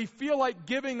when we feel like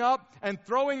giving up and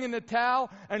throwing in the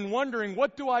towel and wondering,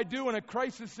 what do I do in a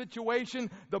crisis situation?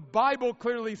 The Bible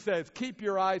clearly says, keep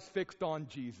your eyes fixed on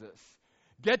Jesus.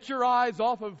 Get your eyes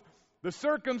off of the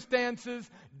circumstances.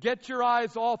 Get your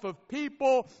eyes off of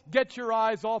people. Get your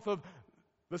eyes off of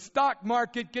the stock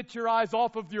market. Get your eyes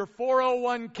off of your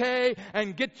 401k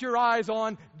and get your eyes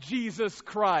on Jesus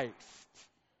Christ.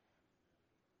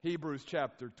 Hebrews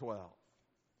chapter 12.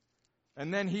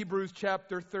 And then Hebrews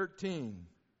chapter 13,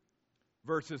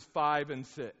 verses 5 and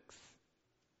 6.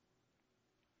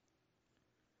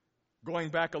 Going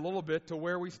back a little bit to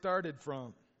where we started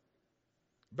from,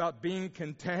 about being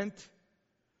content.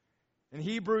 In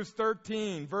Hebrews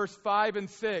 13, verse 5 and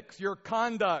 6, your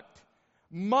conduct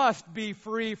must be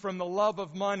free from the love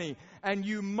of money, and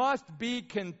you must be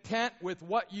content with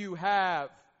what you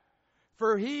have.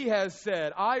 For he has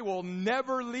said, I will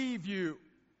never leave you,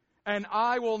 and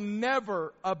I will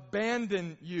never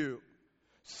abandon you.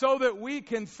 So that we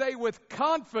can say with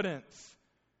confidence,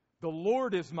 the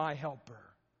Lord is my helper.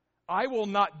 I will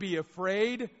not be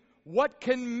afraid. What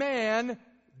can man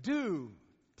do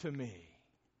to me?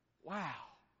 Wow.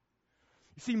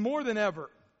 You see, more than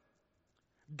ever,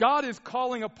 God is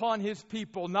calling upon his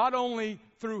people, not only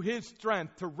through his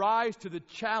strength, to rise to the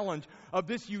challenge of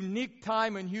this unique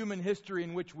time in human history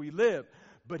in which we live,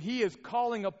 but he is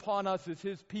calling upon us as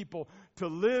his people to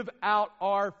live out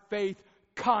our faith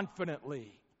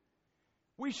confidently.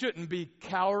 We shouldn't be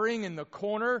cowering in the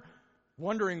corner,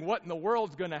 wondering what in the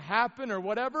world's going to happen or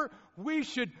whatever. We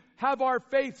should have our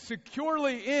faith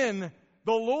securely in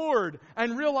the Lord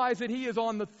and realize that he is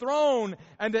on the throne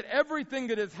and that everything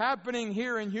that is happening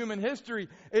here in human history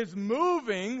is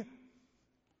moving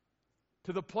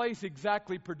to the place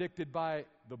exactly predicted by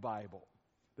the Bible.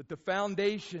 That the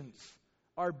foundations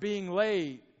are being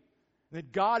laid.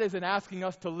 That God isn't asking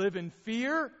us to live in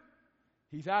fear.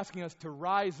 He's asking us to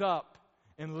rise up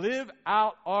and live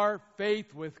out our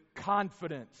faith with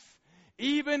confidence.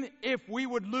 Even if we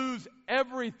would lose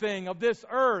everything of this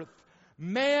earth,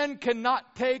 man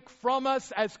cannot take from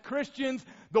us as Christians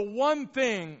the one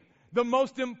thing, the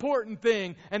most important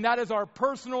thing, and that is our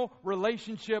personal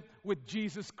relationship with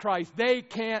Jesus Christ. They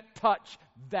can't touch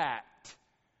that.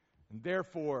 And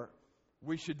therefore,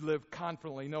 we should live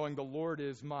confidently knowing the Lord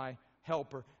is my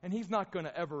helper. And he's not going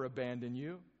to ever abandon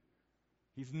you.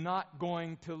 He's not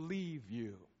going to leave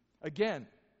you. Again,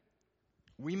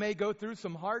 we may go through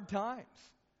some hard times.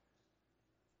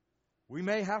 We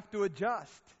may have to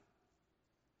adjust.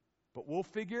 But we'll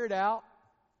figure it out.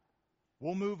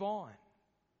 We'll move on.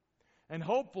 And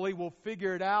hopefully we'll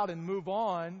figure it out and move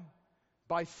on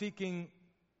by seeking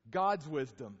God's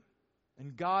wisdom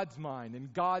and God's mind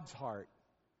and God's heart.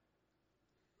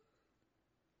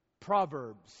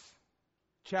 Proverbs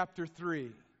chapter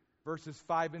 3, verses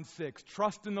 5 and 6.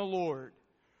 Trust in the Lord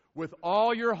with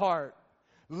all your heart.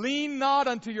 Lean not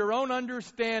unto your own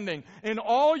understanding. In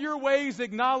all your ways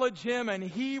acknowledge him, and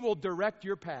he will direct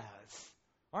your paths.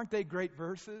 Aren't they great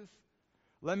verses?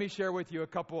 Let me share with you a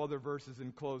couple other verses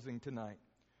in closing tonight.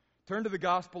 Turn to the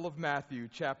Gospel of Matthew,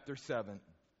 chapter 7.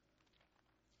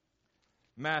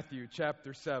 Matthew,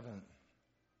 chapter 7.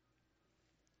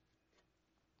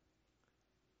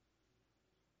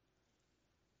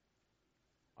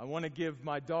 I want to give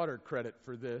my daughter credit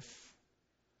for this.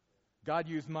 God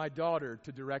used my daughter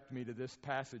to direct me to this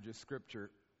passage of Scripture.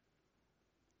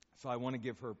 So I want to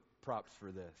give her props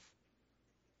for this.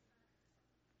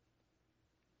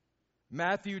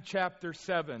 Matthew chapter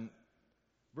 7,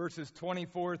 verses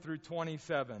 24 through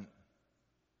 27.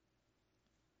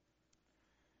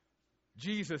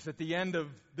 Jesus, at the end of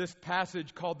this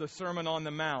passage called the Sermon on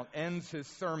the Mount, ends his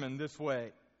sermon this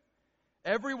way.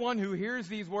 Everyone who hears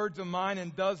these words of mine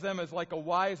and does them is like a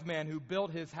wise man who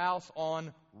built his house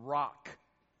on rock.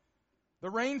 The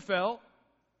rain fell,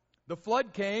 the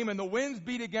flood came, and the winds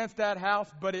beat against that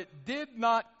house, but it did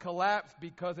not collapse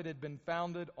because it had been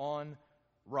founded on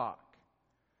rock.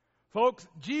 Folks,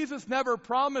 Jesus never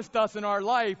promised us in our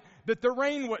life that the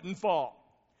rain wouldn't fall.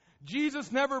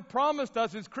 Jesus never promised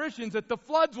us as Christians that the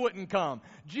floods wouldn't come.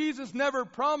 Jesus never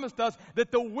promised us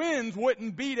that the winds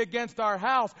wouldn't beat against our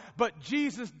house. But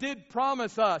Jesus did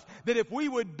promise us that if we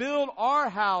would build our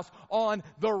house on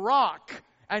the rock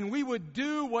and we would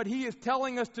do what He is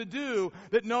telling us to do,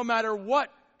 that no matter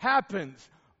what happens,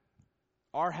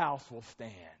 our house will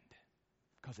stand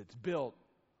because it's built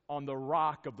on the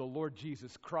rock of the Lord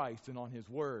Jesus Christ and on His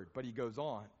Word. But He goes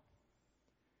on.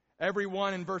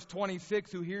 Everyone in verse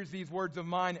 26 who hears these words of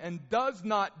mine and does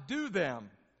not do them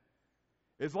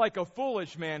is like a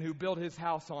foolish man who built his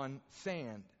house on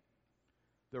sand.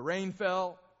 The rain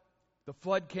fell, the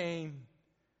flood came,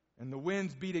 and the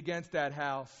winds beat against that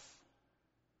house,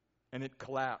 and it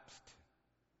collapsed.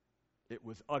 It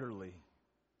was utterly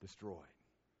destroyed.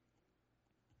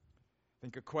 I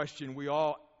think a question we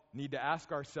all need to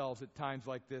ask ourselves at times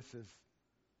like this is,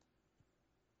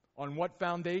 on what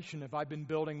foundation have I been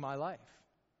building my life?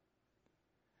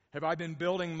 Have I been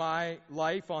building my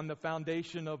life on the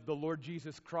foundation of the Lord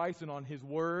Jesus Christ and on His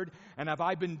Word? And have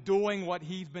I been doing what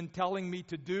He's been telling me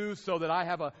to do so that I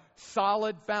have a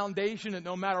solid foundation that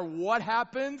no matter what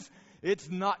happens, it's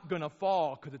not going to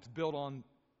fall because it's built on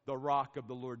the rock of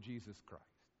the Lord Jesus Christ?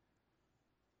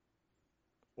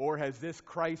 Or has this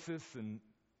crisis and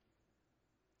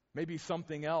maybe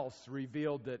something else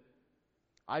revealed that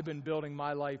I've been building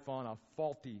my life on a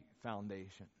faulty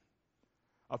foundation?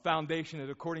 A foundation that,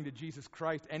 according to Jesus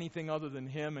Christ, anything other than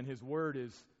Him and His Word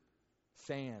is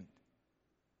sand.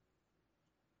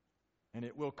 And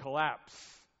it will collapse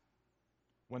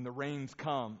when the rains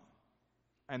come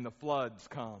and the floods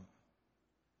come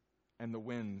and the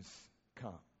winds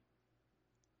come.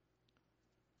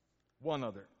 One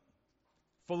other.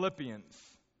 Philippians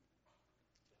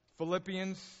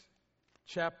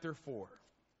chapter 4.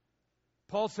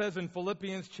 Paul says in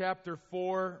Philippians chapter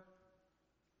 4,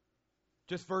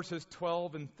 just verses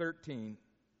 12 and 13,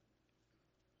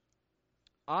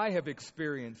 I have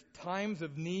experienced times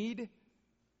of need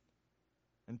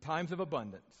and times of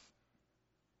abundance.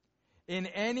 In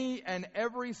any and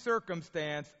every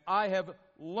circumstance, I have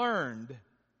learned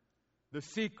the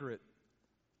secret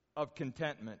of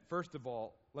contentment. First of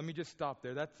all, let me just stop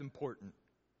there. That's important.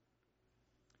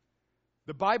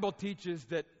 The Bible teaches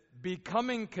that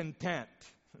becoming content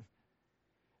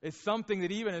is something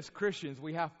that even as Christians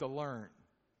we have to learn.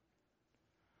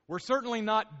 We're certainly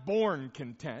not born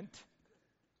content.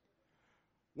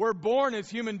 We're born as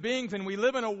human beings, and we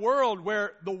live in a world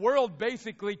where the world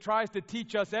basically tries to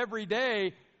teach us every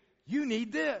day, you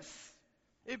need this.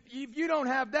 If you don't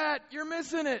have that, you're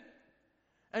missing it.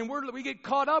 And we get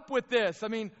caught up with this. I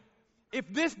mean,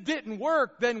 if this didn't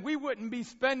work, then we wouldn't be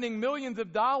spending millions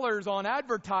of dollars on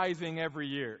advertising every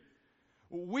year.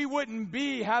 We wouldn't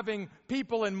be having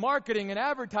people in marketing and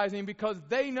advertising because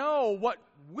they know what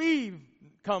we've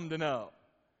come to know.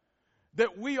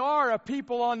 That we are a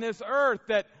people on this earth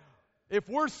that if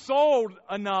we're sold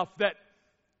enough that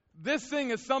this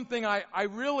thing is something I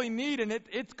really need and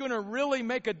it's going to really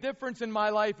make a difference in my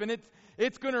life and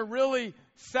it's going to really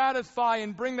satisfy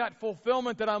and bring that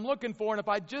fulfillment that I'm looking for. And if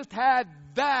I just had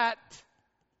that, it's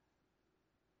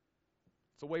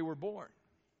the way we're born.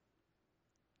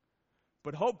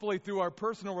 But hopefully through our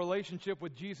personal relationship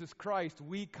with Jesus Christ,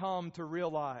 we come to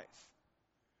realize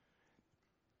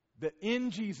that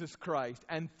in Jesus Christ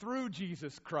and through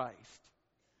Jesus Christ,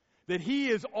 that He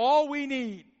is all we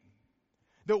need,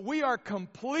 that we are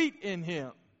complete in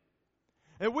Him,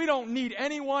 that we don't need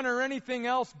anyone or anything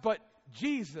else but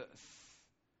Jesus.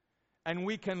 And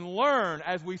we can learn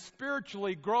as we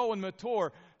spiritually grow and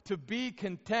mature to be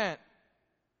content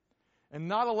and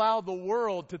not allow the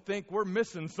world to think we're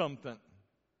missing something.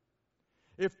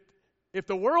 If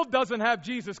the world doesn't have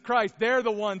Jesus Christ, they're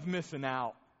the ones missing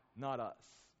out, not us.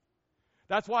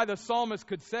 That's why the psalmist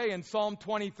could say in Psalm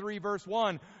 23 verse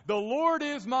 1, the Lord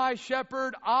is my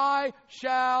shepherd, I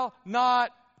shall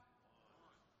not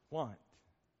want.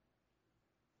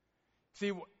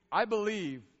 See, I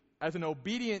believe as an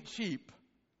obedient sheep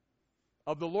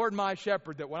of the Lord my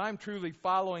shepherd that when I'm truly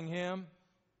following Him,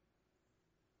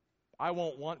 I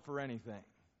won't want for anything.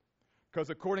 Because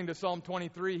according to Psalm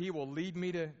 23, He will lead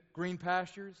me to green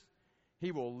pastures.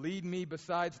 He will lead me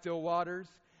beside still waters.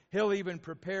 He'll even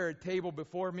prepare a table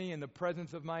before me in the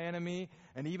presence of my enemy.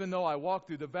 And even though I walk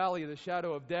through the valley of the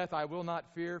shadow of death, I will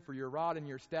not fear, for your rod and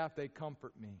your staff, they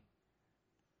comfort me.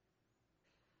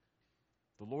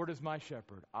 The Lord is my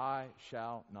shepherd. I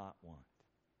shall not want.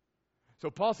 So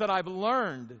Paul said, I've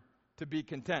learned to be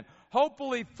content.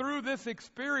 Hopefully through this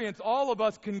experience, all of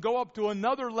us can go up to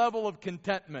another level of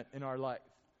contentment in our life.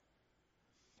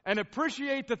 And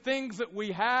appreciate the things that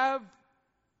we have,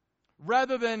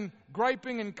 rather than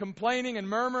griping and complaining and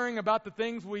murmuring about the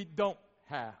things we don't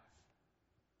have.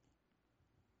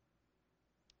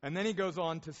 And then he goes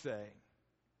on to say,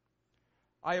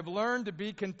 I have learned to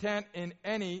be content in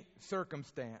any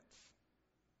circumstance.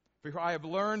 For I have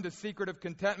learned the secret of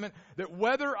contentment, that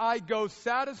whether I go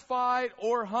satisfied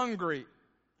or hungry,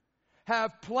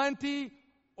 have plenty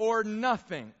or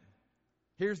nothing,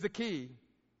 here's the key,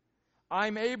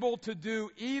 I'm able to do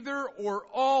either or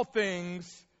all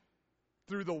things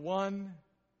through the one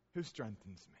who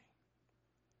strengthens me.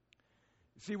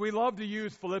 See, we love to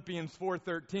use Philippians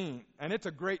 4:13, and it's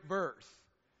a great verse.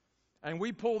 And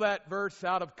we pull that verse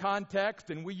out of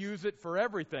context and we use it for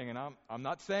everything. And I'm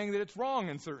not saying that it's wrong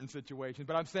in certain situations,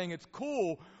 but I'm saying it's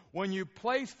cool when you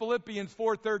place Philippians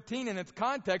 4:13 in its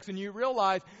context and you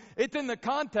realize it's in the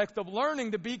context of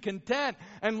learning to be content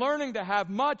and learning to have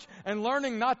much and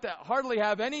learning not to hardly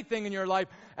have anything in your life.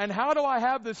 And how do I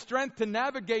have the strength to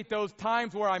navigate those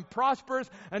times where I'm prosperous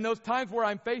and those times where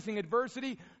I'm facing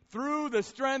adversity? Through the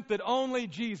strength that only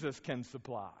Jesus can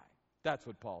supply. That's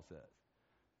what Paul says.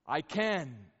 I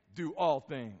can do all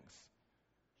things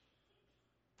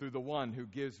through the one who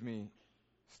gives me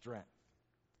strength.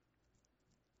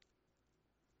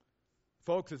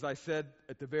 Folks, as I said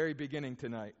at the very beginning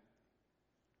tonight,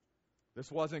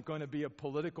 this wasn't going to be a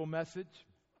political message.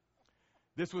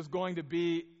 This was going to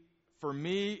be, for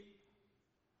me,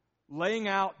 laying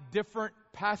out different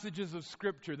passages of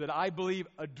Scripture that I believe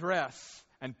address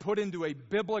and put into a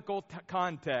biblical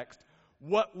context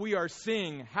what we are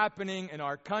seeing happening in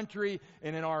our country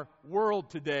and in our world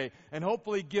today, and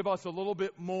hopefully give us a little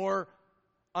bit more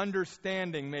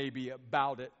understanding maybe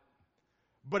about it.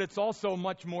 But it's also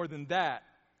much more than that.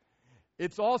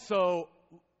 It's also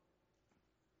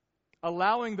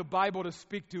allowing the Bible to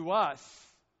speak to us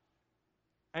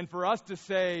and for us to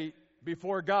say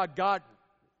before God, God,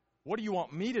 what do you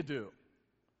want me to do?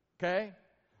 Okay?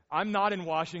 I'm not in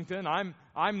Washington.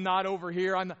 I'm not over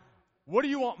here. What do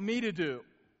you want me to do?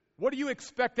 What do you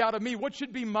expect out of me? What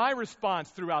should be my response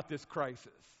throughout this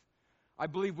crisis? I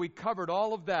believe we covered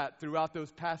all of that throughout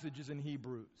those passages in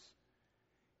Hebrews.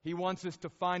 He wants us to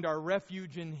find our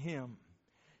refuge in Him.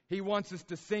 He wants us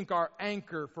to sink our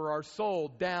anchor for our soul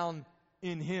down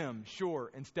in Him,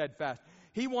 sure and steadfast.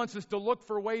 He wants us to look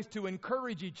for ways to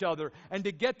encourage each other and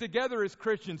to get together as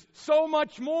Christians, so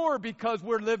much more because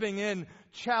we're living in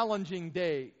challenging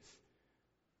days.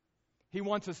 He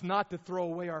wants us not to throw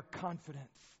away our confidence,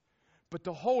 but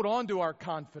to hold on to our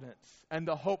confidence and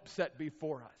the hope set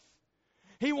before us.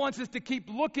 He wants us to keep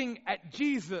looking at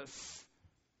Jesus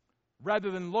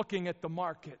rather than looking at the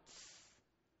markets.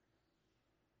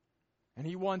 And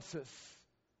He wants us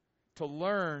to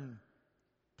learn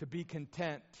to be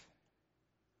content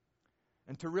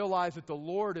and to realize that the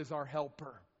Lord is our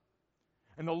helper.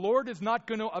 And the Lord is not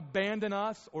going to abandon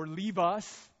us or leave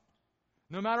us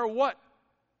no matter what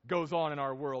goes on in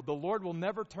our world. The Lord will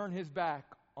never turn His back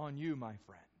on you, my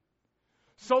friend.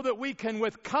 So that we can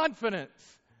with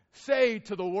confidence say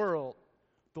to the world,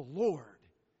 the Lord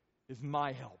is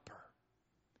my helper.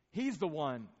 He's the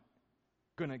one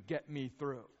going to get me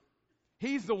through.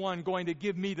 He's the one going to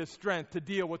give me the strength to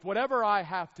deal with whatever I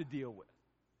have to deal with.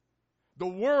 The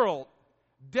world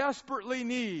desperately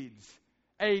needs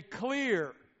a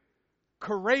clear,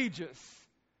 courageous,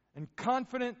 and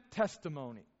confident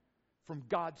testimony from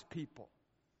God's people.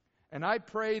 And I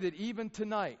pray that even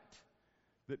tonight,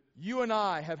 that you and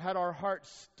I have had our hearts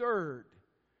stirred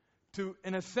to,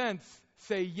 in a sense,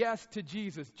 say yes to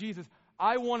Jesus. Jesus,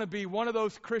 I want to be one of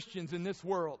those Christians in this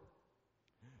world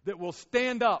that will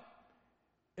stand up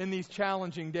in these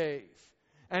challenging days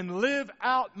and live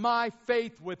out my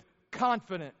faith with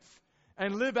confidence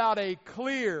and live out a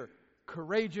clear,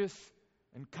 courageous,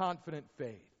 and confident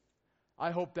faith.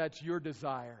 I hope that's your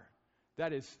desire.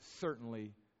 That is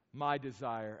certainly my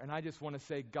desire. And I just want to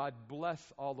say, God bless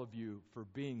all of you for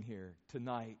being here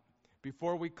tonight.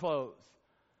 Before we close,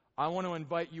 I want to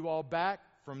invite you all back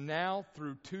from now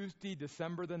through Tuesday,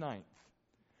 December the 9th.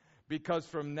 Because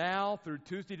from now through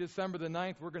Tuesday, December the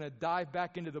 9th, we're going to dive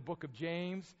back into the book of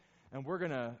James, and we're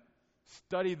going to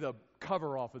study the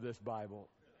cover off of this Bible.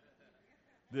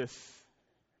 this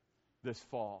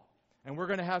fall. And we're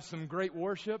going to have some great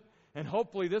worship, and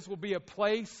hopefully this will be a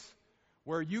place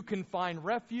where you can find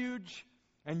refuge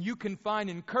and you can find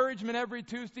encouragement every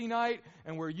Tuesday night,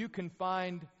 and where you can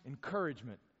find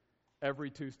encouragement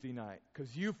every Tuesday night,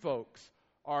 because you folks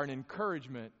are an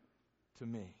encouragement to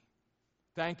me.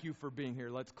 Thank you for being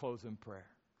here. Let's close in prayer.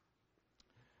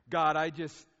 God, I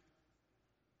just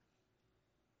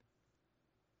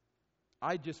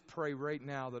pray right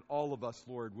now that all of us,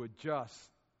 Lord, would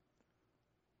just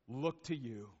look to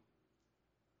you.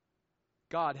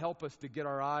 God, help us to get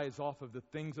our eyes off of the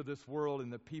things of this world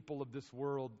and the people of this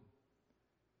world,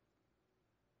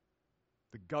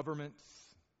 the governments,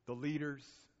 the leaders.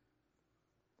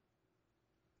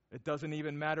 It doesn't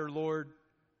even matter, Lord,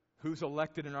 who's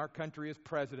elected in our country as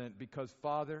president, because,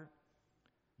 Father,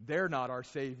 they're not our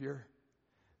Savior.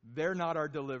 They're not our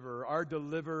deliverer. Our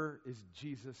deliverer is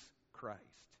Jesus Christ.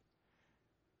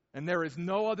 And there is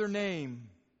no other name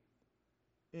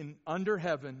under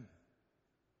heaven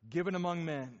given among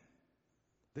men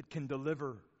that can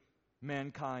deliver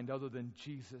mankind other than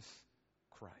Jesus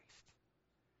Christ.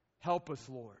 Help us,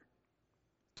 Lord,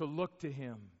 to look to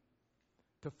Him,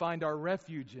 to find our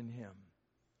refuge in Him,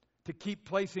 to keep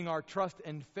placing our trust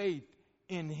and faith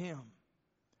in Him.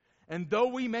 And though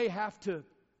we may have to,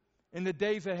 in the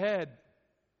days ahead,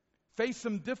 face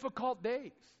some difficult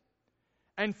days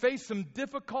and face some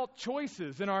difficult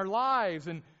choices in our lives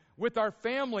and with our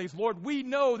families, Lord, we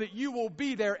know that you will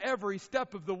be there every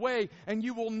step of the way, and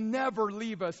you will never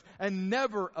leave us and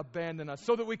never abandon us,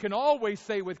 so that we can always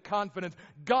say with confidence,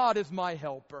 God is my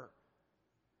helper.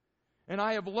 And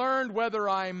I have learned, whether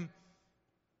I'm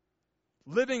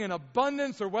living in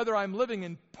abundance or whether I'm living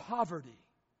in poverty,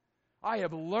 I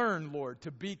have learned, Lord,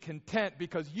 to be content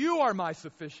because you are my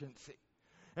sufficiency.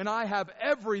 And I have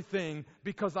everything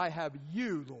because I have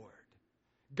you, Lord.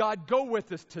 God, go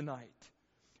with us tonight.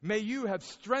 May you have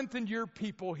strengthened your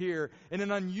people here in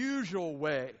an unusual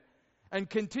way. And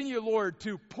continue, Lord,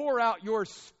 to pour out your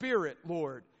Spirit,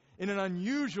 Lord, in an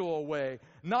unusual way.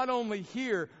 Not only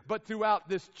here, but throughout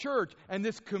this church and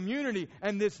this community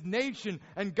and this nation.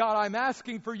 And God, I'm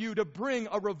asking for you to bring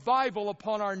a revival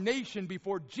upon our nation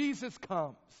before Jesus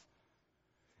comes.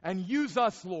 And use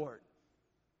us, Lord,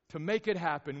 to make it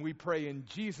happen. We pray in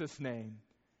Jesus' name.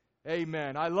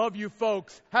 Amen. I love you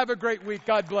folks. Have a great week.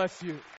 God bless you.